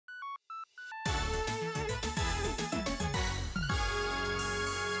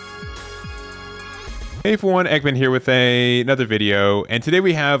Hey everyone, Eggman here with another video, and today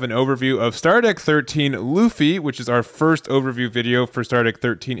we have an overview of ST13 Luffy, which is our first overview video for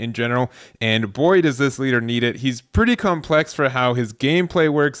ST13 in general, and boy does this leader need it. He's pretty complex for how his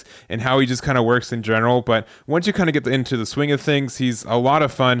gameplay works and how he just kind of works in general, but once you kind of get into the swing of things, he's a lot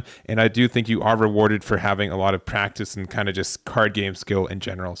of fun, and I do think you are rewarded for having a lot of practice and kind of just card game skill in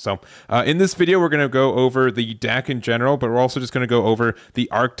general. So in this video, we're going to go over the deck in general, but we're also just going to go over the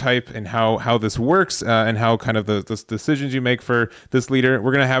archetype and how this works, and how kind of the decisions you make for this leader.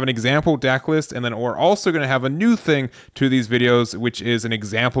 We're going to have an example deck list, and then we're also going to have a new thing to these videos, which is an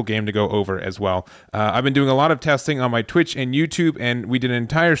example game to go over as well. I've been doing a lot of testing on my Twitch and YouTube, and we did an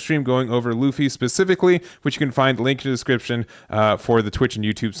entire stream going over Luffy specifically, which you can find link in the description for the Twitch and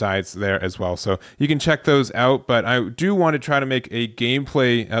YouTube sides there as well. So you can check those out, but I do want to try to make a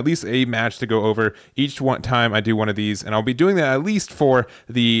gameplay, at least a match to go over each one time I do one of these, and I'll be doing that at least for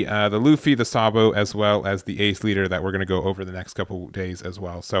the Luffy, the Sabo, as well as the Ace leader that we're going to go over the next couple days as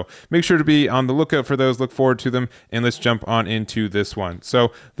well. So make sure to be on the lookout for those, look forward to them, and let's jump on into this one.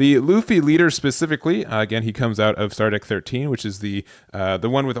 So the Luffy leader specifically, again, he comes out of ST13, which is the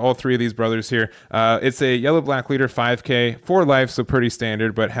one with all three of these brothers here. It's a yellow-black leader, 5k, 4 life, so pretty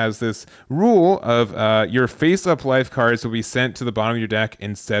standard, but has this rule of your face-up life cards will be sent to the bottom of your deck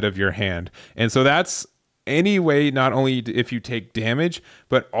instead of your hand. And so that's anyway, not only if you take damage,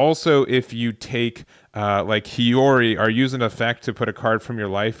 but also if you take like Hiyori, or use an effect to put a card from your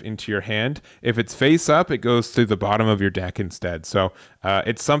life into your hand. If it's face up, it goes to the bottom of your deck instead. So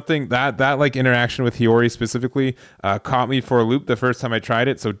it's something that like interaction with Hiyori specifically caught me for a loop the first time I tried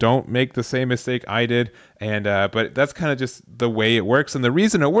it. So don't make the same mistake I did. And but that's kind of just the way it works. And the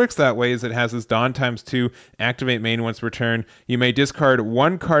reason it works that way is it has this Dawn ×2 activate main once per turn. You may discard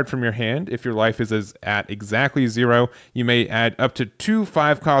 1 card from your hand if your life is at exactly 0. You may add up to 2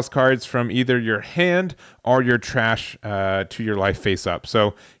 5-cost cards from either your hand or your trash to your life face up.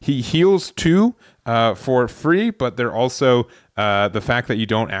 So he heals 2 for free, but they're also the fact that you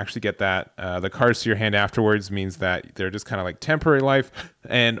don't actually get that the cards to your hand afterwards means that they're just kind of like temporary life,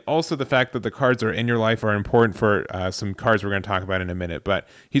 and also the fact that the cards are in your life are important for some cards we're going to talk about in a minute. But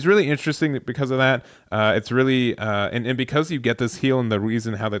he's really interesting because of that. It's really and because you get this heal, and the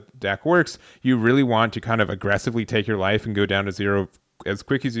reason how the deck works, you really want to kind of aggressively take your life and go down to 0 as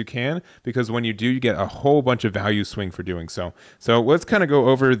quick as you can, because when you do, you get a whole bunch of value swing for doing so. So let's kind of go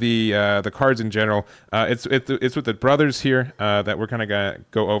over the cards in general. It's with the brothers here that we're kind of gonna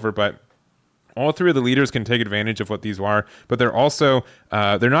go over, but all 3 of the leaders can take advantage of what these are, but they're also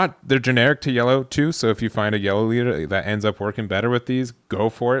they're generic to yellow too. So if you find a yellow leader that ends up working better with these, go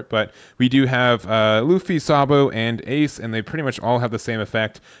for it. But we do have Luffy, Sabo, and Ace, and they pretty much all have the same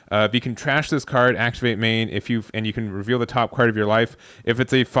effect. You can trash this card, activate main, and you can reveal the top card of your life. If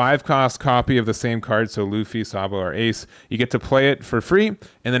it's a 5-cost copy of the same card, so Luffy, Sabo, or Ace, you get to play it for free.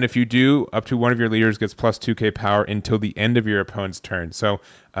 And then if you do, up to one of your leaders gets plus 2k power until the end of your opponent's turn. So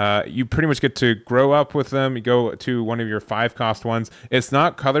you pretty much get to grow up with them. You go to one of your 5-cost ones. It's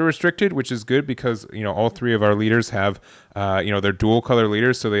not color restricted, which is good because, you know, all 3 of our leaders have, you know, they're dual color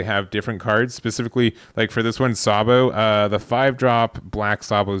leaders, so they have different cards. Specifically, like for this one, Sabo, the 5-drop black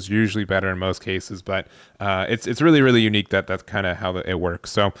Sabo is usually better in most cases, but it's really, really unique that that's kind of how it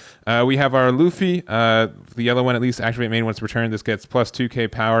works. So we have our Luffy, the yellow one, at least activate main once per turn. This gets plus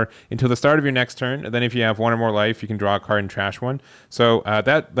 2k power until the start of your next turn. And then if you have 1 or more life, you can draw a card and trash 1. So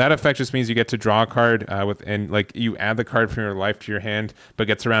that effect just means you get to draw a card and like you add the card from your life to your hand, but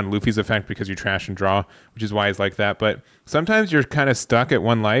gets around Luffy's effect because you trash and draw, which is why it's like that. But sometimes you're kind of stuck at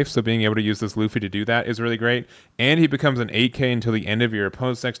 1 life, so being able to use this Luffy to do that is really great. And he becomes an 8k until the end of your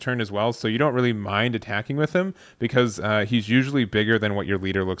opponent's next turn as well, so you don't really mind attacking with him because he's usually bigger than what your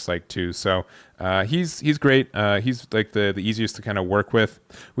leader looks like too. So he's great. He's like the easiest to kind of work with.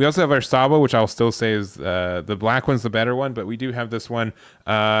 We also have our Sabo, which I'll still say is the black one's the better one, but we do have this one.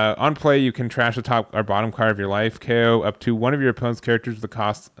 On play, you can trash the top or bottom card of your life, KO up to one of your opponent's characters with the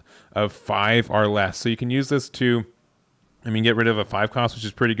cost of 5 or less. So you can use this to, I mean, get rid of a 5-cost, which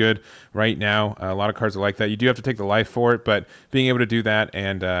is pretty good right now. A lot of cards are like that. You do have to take the life for it, but being able to do that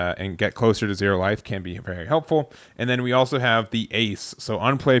and get closer to 0 life can be very helpful. And then we also have the Ace. So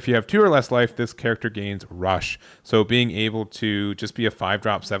on play, if you have 2 or less life, this character gains Rush. So being able to just be a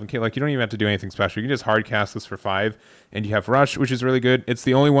 5-drop 7k, like you don't even have to do anything special. You can just hard cast this for 5, and you have Rush, which is really good. It's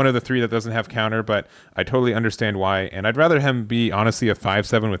the only one of the 3 that doesn't have counter, but I totally understand why. And I'd rather him be, honestly, a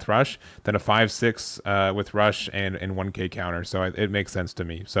 5/7 with Rush than a 5/6 with Rush and 1k counter. So it makes sense to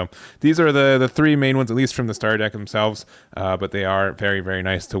me. So these are the 3 main ones, at least from the starter deck themselves, but they are very, very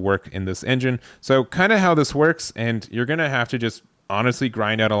nice to work in this engine. So kind of how this works, and you're going to have to just honestly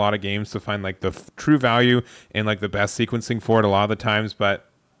grind out a lot of games to find like the true value and like the best sequencing for it a lot of the times. But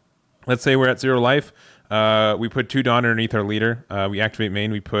let's say we're at 0 life. We put 2 Dawn underneath our leader. We activate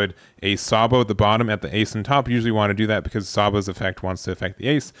main. We put a Sabo at the bottom at the ace on top. We usually want to do that because Sabo's effect wants to affect the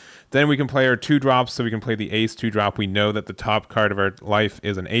ace. Then we can play our 2 drops, so we can play the ace 2 drop. We know that the top card of our life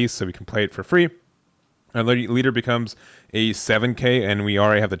is an ace, so we can play it for free. Our leader becomes a 7k, and we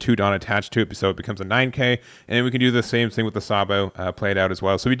already have the 2 Dawn attached to it, so it becomes a 9k. And we can do the same thing with the Sabo, play it out as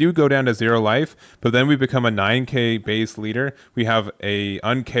well. So we do go down to 0 life, but then we become a 9k base leader. We have a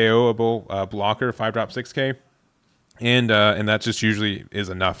unKOable blocker, 5-drop 6k. And that just usually is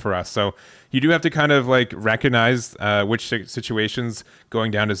enough for us. So you do have to kind of like recognize which situations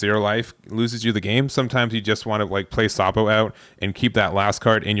going down to 0 life loses you the game. Sometimes you just want to like play Sabo out and keep that last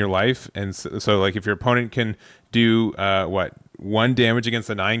card in your life. And so like if your opponent can do 1 damage against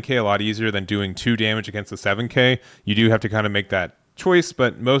the 9k, a lot easier than doing 2 damage against the 7k. You do have to kind of make that choice,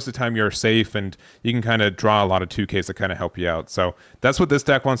 but most of the time you're safe and you can kind of draw a lot of 2Ks that kind of help you out. So that's what this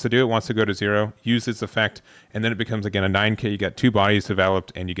deck wants to do. It wants to go to 0, use its effect, and then it becomes again a 9k. You get 2 bodies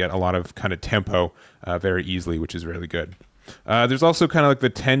developed and you get a lot of kind of tempo very easily, which is really good. There's also kind of like the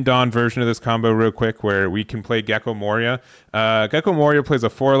 10 Dawn version of this combo real quick where we can play Gecko Moria. Gecko Moria plays a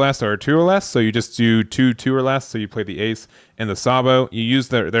 4 or less or a 2 or less, so you just do 2 2 or less, so you play the ace and the Sabo. You use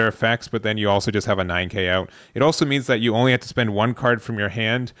their effects, but then you also just have a 9k out. It also means that you only have to spend 1 card from your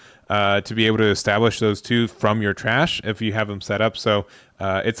hand to be able to establish those 2 from your trash if you have them set up. So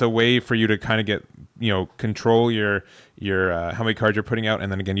it's a way for you to kind of get, control your how many cards you're putting out,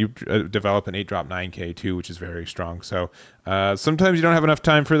 and then again you develop an 8-drop 9k too, which is very strong. So sometimes you don't have enough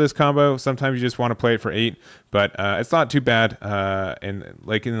time for this combo. Sometimes you just want to play it for 8, but it's not too bad. And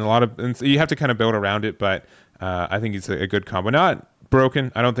like in a lot of, and you have to kind of build around it, but I think it's a good combo. Not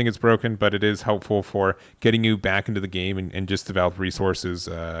broken. I don't think it's broken, but it is helpful for getting you back into the game and just develop resources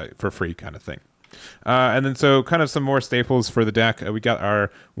for free kind of thing. And then so kind of some more staples for the deck. We got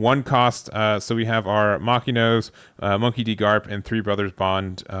our 1 cost. So we have our Machinos, Monkey D. Garp, and 3 Brothers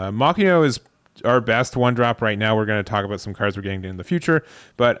Bond. Machino is our best 1-drop right now. We're going to talk about some cards we're getting in the future,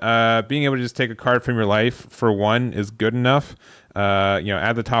 but being able to just take a card from your life for 1 is good enough.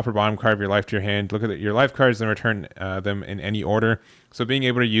 Add the top or bottom card of your life to your hand, look at your life cards, and return them in any order. So being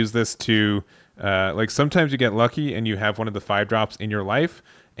able to use this to like sometimes you get lucky and you have one of the 5-drops in your life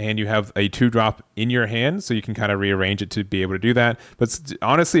and you have a 2-drop in your hand, so you can kind of rearrange it to be able to do that. But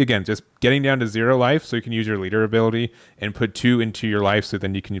honestly, again, just getting down to 0 life so you can use your leader ability and put 2 into your life, so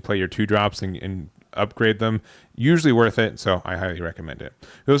then you can play your 2-drops and upgrade them. Usually worth it, so I highly recommend it.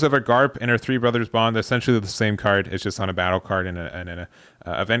 We also have our Garp and our 3 Brothers Bond. They're essentially the same card. It's just on a battle card and an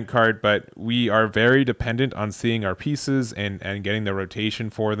event card, but we are very dependent on seeing our pieces and getting the rotation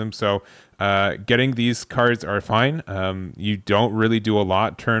for them. So getting these cards are fine. You don't really do a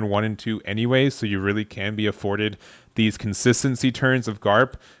lot turn 1 and 2 anyway, so you really can be afforded these consistency turns of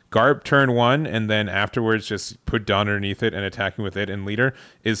Garp. Garp turn 1 and then afterwards just put Dawn underneath it and attacking with it and leader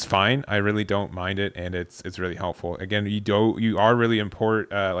is fine. I really don't mind it, and it's really helpful. Again, you are really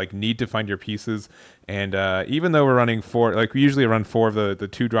need to find your pieces, and even though we're running 4, like we usually run 4 of the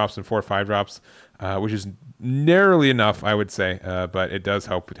 2-drops and 4 5-drops, which is narrowly enough, I would say, but it does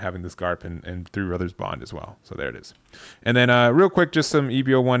help with having this Garp and 3 Brothers Bond as well. So there it is. And then real quick, just some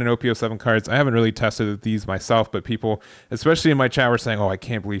EBO1 and OPO7 cards. I haven't really tested these myself, but people, especially in my chat, were saying, oh, I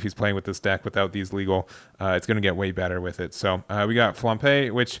can't believe he's playing with this deck without these legal. It's going to get way better with it. So we got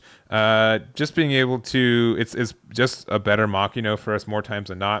Flampe, which just being able to, it's just a better Machino for us more times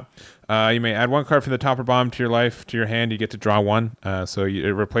than not. You may add 1 card from the top or bottom to your hand. You get to draw 1, so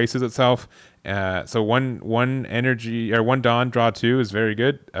it replaces itself. So one energy or 1 Dawn, draw 2 is very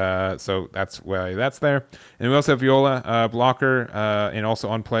good. So that's why that's there. And we also have Viola, blocker, and also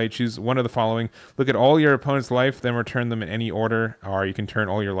on play. Choose one of the following. Look at all your opponent's life, then return them in any order, or you can turn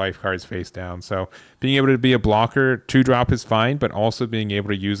all your life cards face down. So being able to be a blocker, 2-drop is fine, but also being able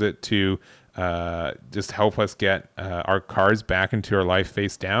to use it to just help us get our cards back into our life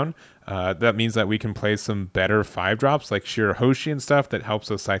face down. That means that we can play some better 5-drops like Shirahoshi and stuff that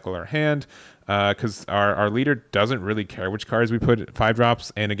helps us cycle our hand, because our leader doesn't really care which cards we put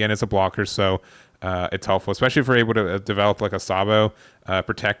 5-drops, and again, it's a blocker, so it's helpful, especially if we're able to develop like a Sabo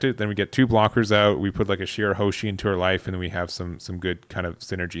protected. Then we get 2 blockers out, we put like a Shirahoshi into our life, and then we have some good kind of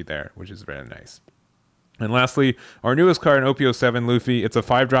synergy there, which is very nice. And lastly, our newest card in OPO7, Luffy. It's a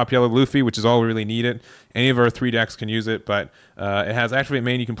 5-drop yellow Luffy, which is all we really need it. Any of our 3 decks can use it, but it has activate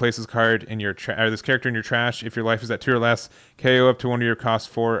main. You can place this card in your this character in your trash. If your life is at 2 or less, KO up to one of your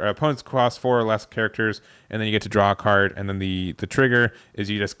opponent's cost 4 or less characters, and then you get to draw a card, and then the trigger is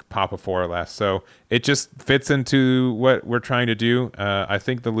you just pop a 4 or less. So it just fits into what we're trying to do. I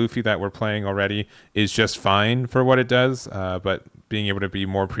think the Luffy that we're playing already is just fine for what it does, but being able to be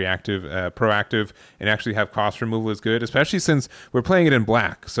more proactive and actually have cost removal is good, especially since we're playing it in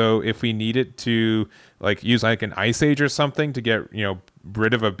black. So if we need it to like use like an Ice Age or something to get, you know,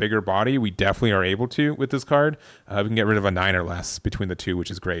 rid of a bigger body, we definitely are able to with this card. We can get rid of a 9 or less between the two,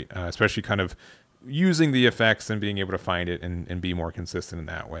 which is great, especially kind of using the effects and being able to find it and be more consistent in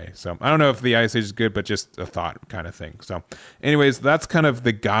that way. So I don't know if the Ice Age is good, but just a thought kind of thing. So anyways, that's kind of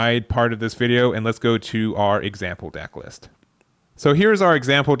the guide part of this video, and let's go to our example deck list. So here's our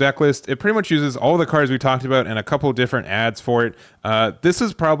example deck list. It pretty much uses all the cards we talked about and a couple different adds for it. This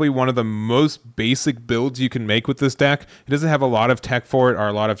is probably one of the most basic builds you can make with this deck. It doesn't have a lot of tech for it or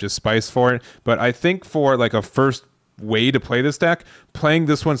a lot of just spice for it, but I think for like a first way to play this deck, playing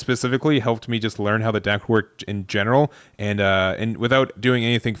this one specifically helped me just learn how the deck worked in general, and without doing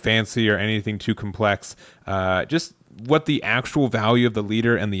anything fancy or anything too complex, just what the actual value of the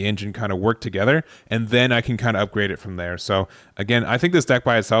leader and the engine kind of work together, and then I can kind of upgrade it from there. So again, I think this deck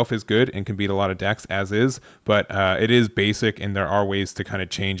by itself is good and can beat a lot of decks as is, but it is basic, and there are ways to kind of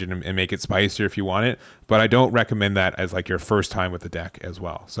change it and make it spicier if you want it, but I don't recommend that as like your first time with the deck as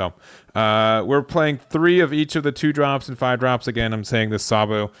well. So we're playing 3 of each of the 2 drops and 5 drops. Again, I'm saying this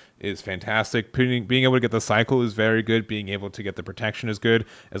Sabo is fantastic. Being able to get the cycle is very good. Being able to get the protection is good.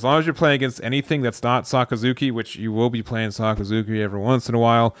 As long as you're playing against anything that's not Sakazuki, which you will be playing Sakazuki every once in a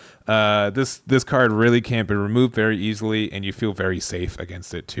while, this card really can't be removed very easily, and you feel very safe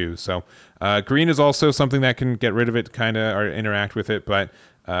against it too. So green is also something that can get rid of it kind of or interact with it, but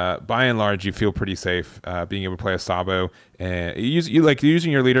by and large, you feel pretty safe being able to play a Sabo. You like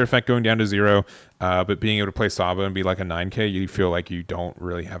using your leader effect going down to 0, but being able to play Sabo and be like a 9k, you feel like you don't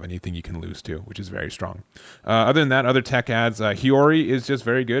really have anything you can lose to, which is very strong. Other than that, other tech adds, Hiyori is just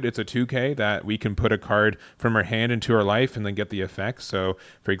very good. It's a 2k that we can put a card from our hand into our life and then get the effect. So,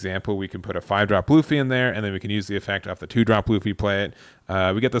 for example, we can put a 5-drop Luffy in there, and then we can use the effect off the 2-drop Luffy, play it.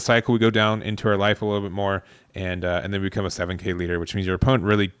 We get the cycle, we go down into our life a little bit more, and then we become a 7k leader, which means your opponent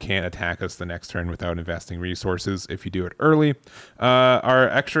really can't attack us the next turn without investing resources if you do it early.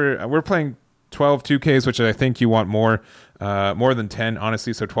 We're playing 12 2Ks, which I think you want more than 10,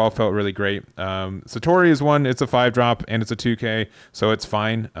 honestly, so 12 felt really great. Satori is one, it's a 5-drop, and it's a 2K, so it's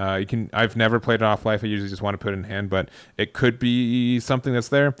fine. I've never played it off life, I usually just want to put it in hand, but it could be something that's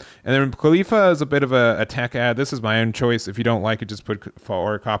there. And then Khalifa is a bit of a tech ad. This is my own choice. If you don't like it, just put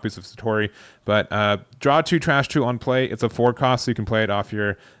 4 copies of Satori. But draw 2, trash 2 on play. It's a 4 cost, so you can play it off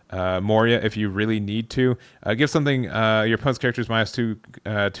your Moria if you really need to. Give something your opponent's characters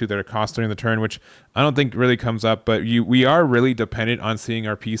 -2 to their cost during the turn, which I don't think really comes up, but we are really dependent on seeing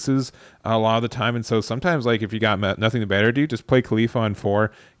our pieces a lot of the time, and so sometimes, like, if you got nothing better to do, just play Khalifa on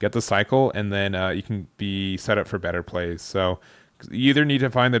 4, get the cycle, and then you can be set up for better plays. So you either need to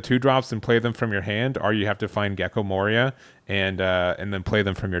find the 2 drops and play them from your hand, or you have to find Gecko Moria and then play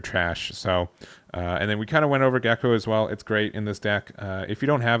them from your trash. So and then we kind of went over Gecko as well. It's great in this deck. If you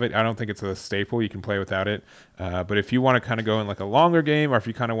don't have it, I don't think it's a staple. You can play without it. But if you want to kind of go in like a longer game, or if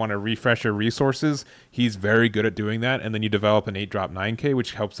you kind of want to refresh your resources, he's very good at doing that. And then you develop an 8-drop 9k,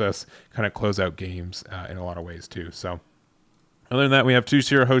 which helps us kind of close out games in a lot of ways too. So other than that, we have 2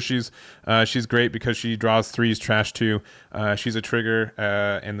 Shirahoshis. She's great because she draws 3s, trash 2. She's a trigger,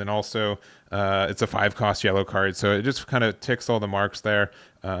 and then also it's a 5-cost yellow card, so it just kind of ticks all the marks there.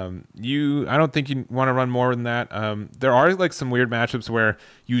 I don't think you want to run more than that. There are like some weird matchups where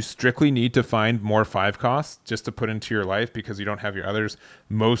you strictly need to find more 5 costs just to put into your life because you don't have your others.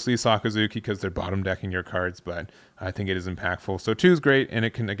 Mostly Sakazuki because they're bottom decking your cards, but I think it is impactful. So 2 is great, and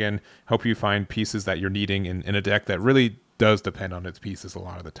it can again help you find pieces that you're needing in a deck that really does depend on its pieces a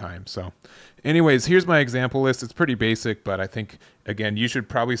lot of the time. So anyways, here's my example list. It's pretty basic, but I think again you should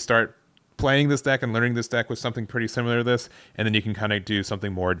probably start playing this deck and learning this deck with something pretty similar to this, and then you can kind of do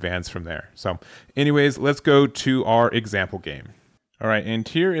something more advanced from there. So anyways, let's go to our example game. All right, and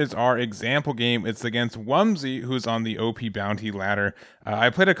here is our example game. It's against Wumsy, who's on the OP Bounty ladder.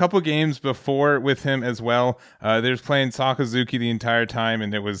 I played a couple games before with him as well. They were playing Sakazuki the entire time,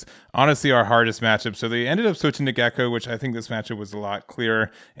 and it was honestly our hardest matchup. So they ended up switching to Gecko, which I think this matchup was a lot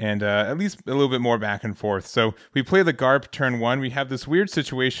clearer and at least a little bit more back and forth. So we play the Garp turn 1. We have this weird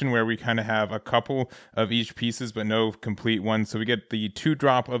situation where we kind of have a couple of each pieces, but no complete one. So we get the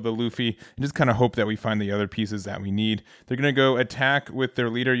 2-drop of the Luffy and just kind of hope that we find the other pieces that we need. They're going to go attack attack with their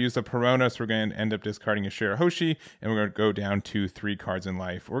leader, use the Perona, so we're going to end up discarding a Shirahoshi, and we're going to go down to 3 cards in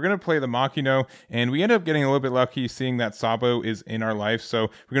life. We're going to play the Makino, and we end up getting a little bit lucky seeing that Sabo is in our life, so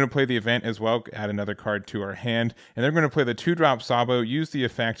we're going to play the event as well, add another card to our hand, and then we're going to play the 2-drop Sabo, use the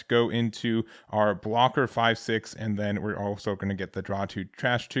effect, go into our blocker 5/6, and then we're also going to get the draw 2,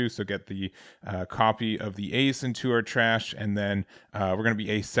 trash 2, so get the copy of the ace into our trash, and then we're going to be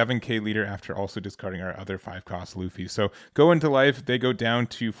a 7k leader after also discarding our other 5-cost Luffy. So go into life, they go down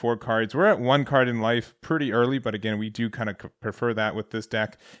to 4 cards. We're at 1 card in life pretty early, but again, we do kind of prefer that with this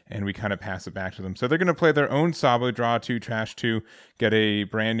deck, and we kind of pass it back to them. So they're going to play their own Sabo, draw 2, trash 2, get a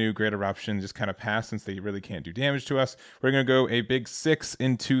brand new Great Eruption, just kind of pass since they really can't do damage to us. We're going to go a big 6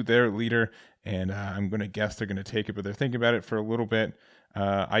 into their leader, and I'm going to guess they're going to take it, but they're thinking about it for a little bit.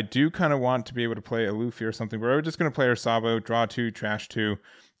 I do kind of want to be able to play a Luffy or something, but we're just going to play our Sabo, draw 2, trash 2,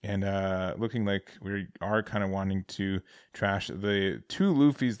 and looking like we are kind of wanting to trash the 2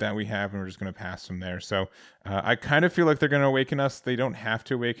 Luffys that we have, and we're just going to pass from there. So I kind of feel like they're going to awaken us. They don't have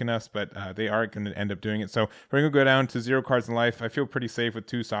to awaken us, but they are going to end up doing it. So we're going to go down to 0 cards in life. I feel pretty safe with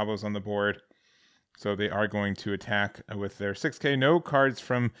 2 Sabos on the board. So they are going to attack with their 6k. No cards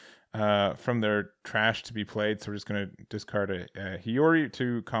from their trash to be played, so we're just going to discard a Hiyori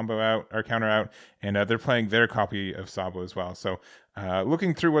to combo out or counter out, and they're playing their copy of Sabo as well. So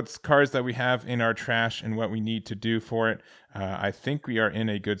looking through what's cards that we have in our trash and what we need to do for it, I think we are in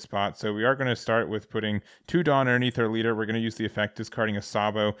a good spot. So we are going to start with putting 2 Dawn underneath our leader. We're going to use the effect discarding a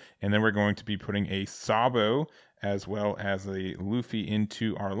Sabo, and then we're going to be putting a Sabo as well as a Luffy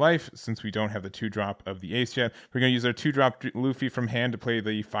into our life. Since we don't have the 2-drop of the ace yet, we're going to use our 2-drop Luffy from hand to play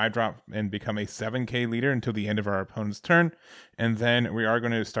the 5-drop and become a 7k leader until the end of our opponent's turn. And then we are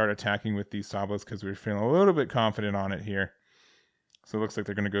going to start attacking with these Sabos because we're feeling a little bit confident on it here. So it looks like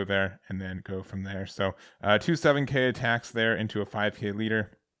they're going to go there and then go from there. So 2 7k attacks there into a 5k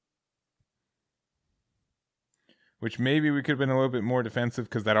leader, which maybe we could have been a little bit more defensive,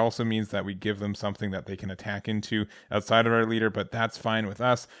 because that also means that we give them something that they can attack into outside of our leader, but that's fine with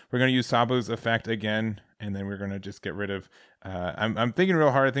us. We're going to use Sabo's effect again, and then we're going to just get rid of... I'm thinking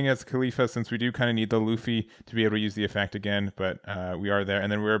real hard. I think that's Khalifa, since we do kind of need the Luffy to be able to use the effect again, but we are there.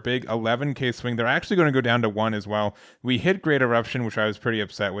 And then we're a big 11k swing. They're actually going to go down to 1 as well. We hit Great Eruption, which I was pretty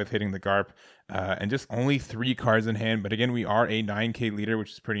upset with, hitting the Garp, and just only 3 cards in hand. But again, we are a 9k leader,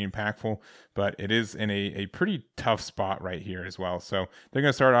 which is pretty impactful, but it is in a pretty tough spot right here as well. So they're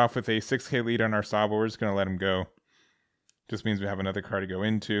going to start off with a 6k lead on our Sabo. We're just going to let them go. Just means we have another card to go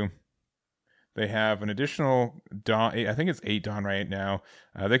into. They have an additional Dawn. I think it's 8 Dawn right now.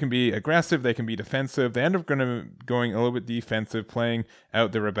 They can be aggressive. They can be defensive. They end up going a little bit defensive, playing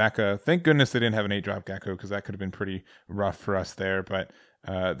out the Rebecca. Thank goodness they didn't have an 8-drop Gecko, because that could have been pretty rough for us there. But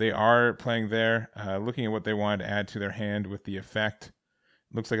they are playing there, looking at what they wanted to add to their hand with the effect.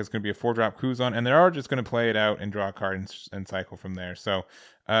 Looks like it's going to be a 4-drop Kuzan, and they are just going to play it out and draw a card and cycle from there. So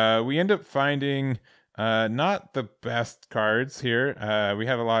we end up finding... not the best cards here. We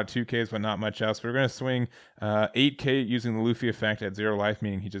have a lot of 2Ks, but not much else. We're going to swing 8K using the Luffy effect at 0 life,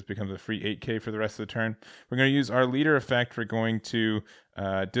 meaning he just becomes a free 8K for the rest of the turn. We're going to use our leader effect. We're going to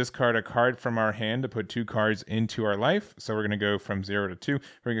discard a card from our hand to put 2 cards into our life. So we're going to go from 0 to 2.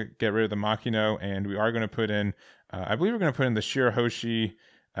 We're going to get rid of the Makino, and we are going to put in, I believe we're going to put in the Shirahoshi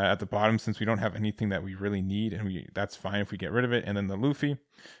at the bottom, since we don't have anything that we really need, and that's fine if we get rid of it. And then the Luffy.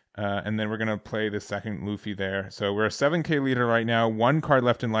 And then we're going to play the second Luffy there. So we're a 7k leader right now. 1 card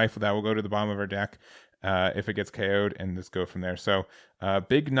left in life. That will go to the bottom of our deck if it gets KO'd, and just go from there. So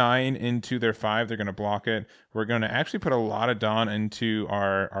big 9 into their 5. They're going to block it. We're going to actually put a lot of Dawn into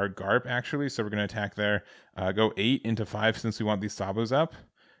our Garp, actually. So we're going to attack there. Go 8 into 5 since we want these Sabos up.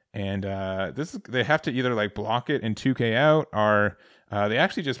 And they have to either like block it and 2k out, or they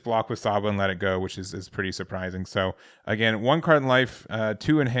actually just block with Sabo and let it go, which is pretty surprising. So again, 1 card in life,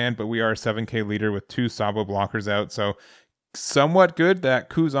 2 in hand, but we are a 7k leader with 2 Sabo blockers out. So somewhat good. That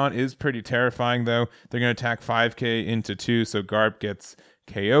Kuzan is pretty terrifying, though. They're going to attack 5k into 2, so Garp gets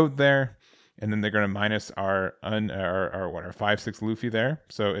KO'd there. And then they're going to minus our 5/6 Luffy there.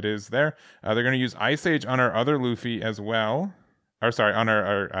 So it is there. They're going to use Ice Age on our other Luffy as well. Or sorry, on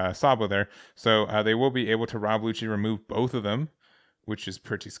our Sabo there. So they will be able to Rob Lucci remove both of them, which is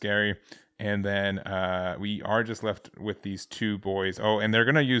pretty scary. And then we are just left with these 2 boys. Oh, and they're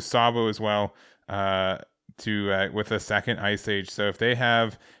going to use Sabo as well with a second Ice Age. So if they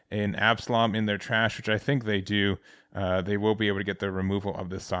have an Absalom in their trash, which I think they do, they will be able to get the removal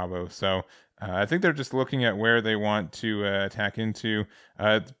of the Sabo. So I think they're just looking at where they want to attack into.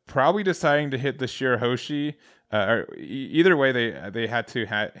 Probably deciding to hit the Shirahoshi. Either way, they had to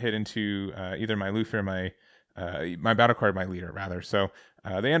hit into either my Luffy or my my battle card, my leader rather. So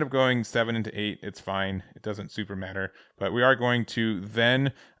they end up going 7 into 8. It's fine. It doesn't super matter. But we are going to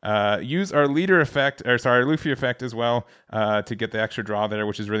then use our leader effect, or sorry, our Luffy effect as well, to get the extra draw there,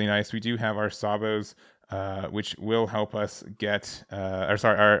 which is really nice. We do have our Sabos, which will help us get,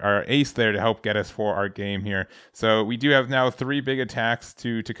 our ace there to help get us for our game here. So we do have now 3 big attacks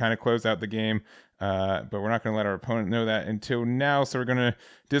to kind of close out the game. But we're not going to let our opponent know that until now. So we're going to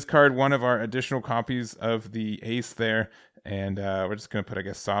discard one of our additional copies of the ace there. And we're just going to put, I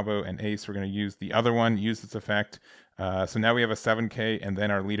guess, Sabo and ace. We're going to use the other one, use its effect. So now we have a 7k, and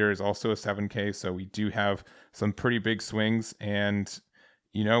then our leader is also a 7k. So we do have some pretty big swings. And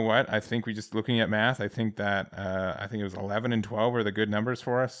you know what? I think we just looking at math, I think that I think it was 11 and 12 are the good numbers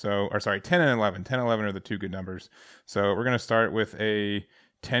for us. So, or sorry, 10 and 11. 10 and 11 are the 2 good numbers. So we're going to start with a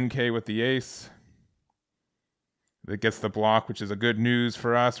 10k with the ace. That gets the block, which is a good news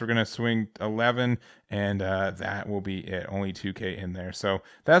for us. We're going to swing 11, and that will be it. Only 2k in there. So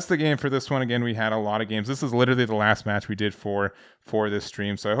that's the game for this one. Again, we had a lot of games. This is literally the last match we did for this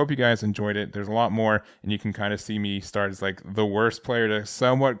stream. So I hope you guys enjoyed it. There's a lot more, and you can kind of see me start as like the worst player to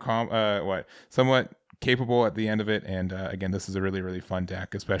somewhat capable at the end of it. And again, this is a really, really fun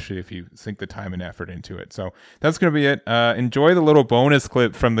deck, especially if you sink the time and effort into it. So that's going to be it. Enjoy the little bonus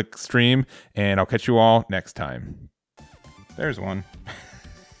clip from the stream, and I'll catch you all next time. There's one.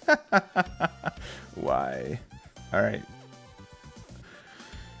 Why? All right.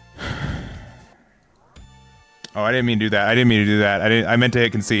 Oh, I didn't mean to do that. I didn't mean to do that. I meant to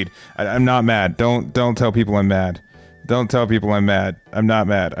hit concede. I'm not mad. Don't tell people I'm mad. Don't tell people I'm mad. I'm not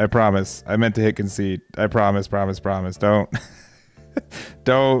mad. I promise. I meant to hit concede. I promise. Promise. Promise. Don't.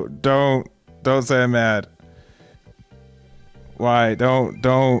 don't say I'm mad. Why? Don't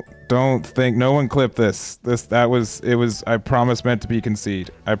think. No one clip this. It was, I promise, meant to be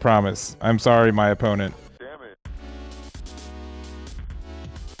concede. I promise. I'm sorry, my opponent.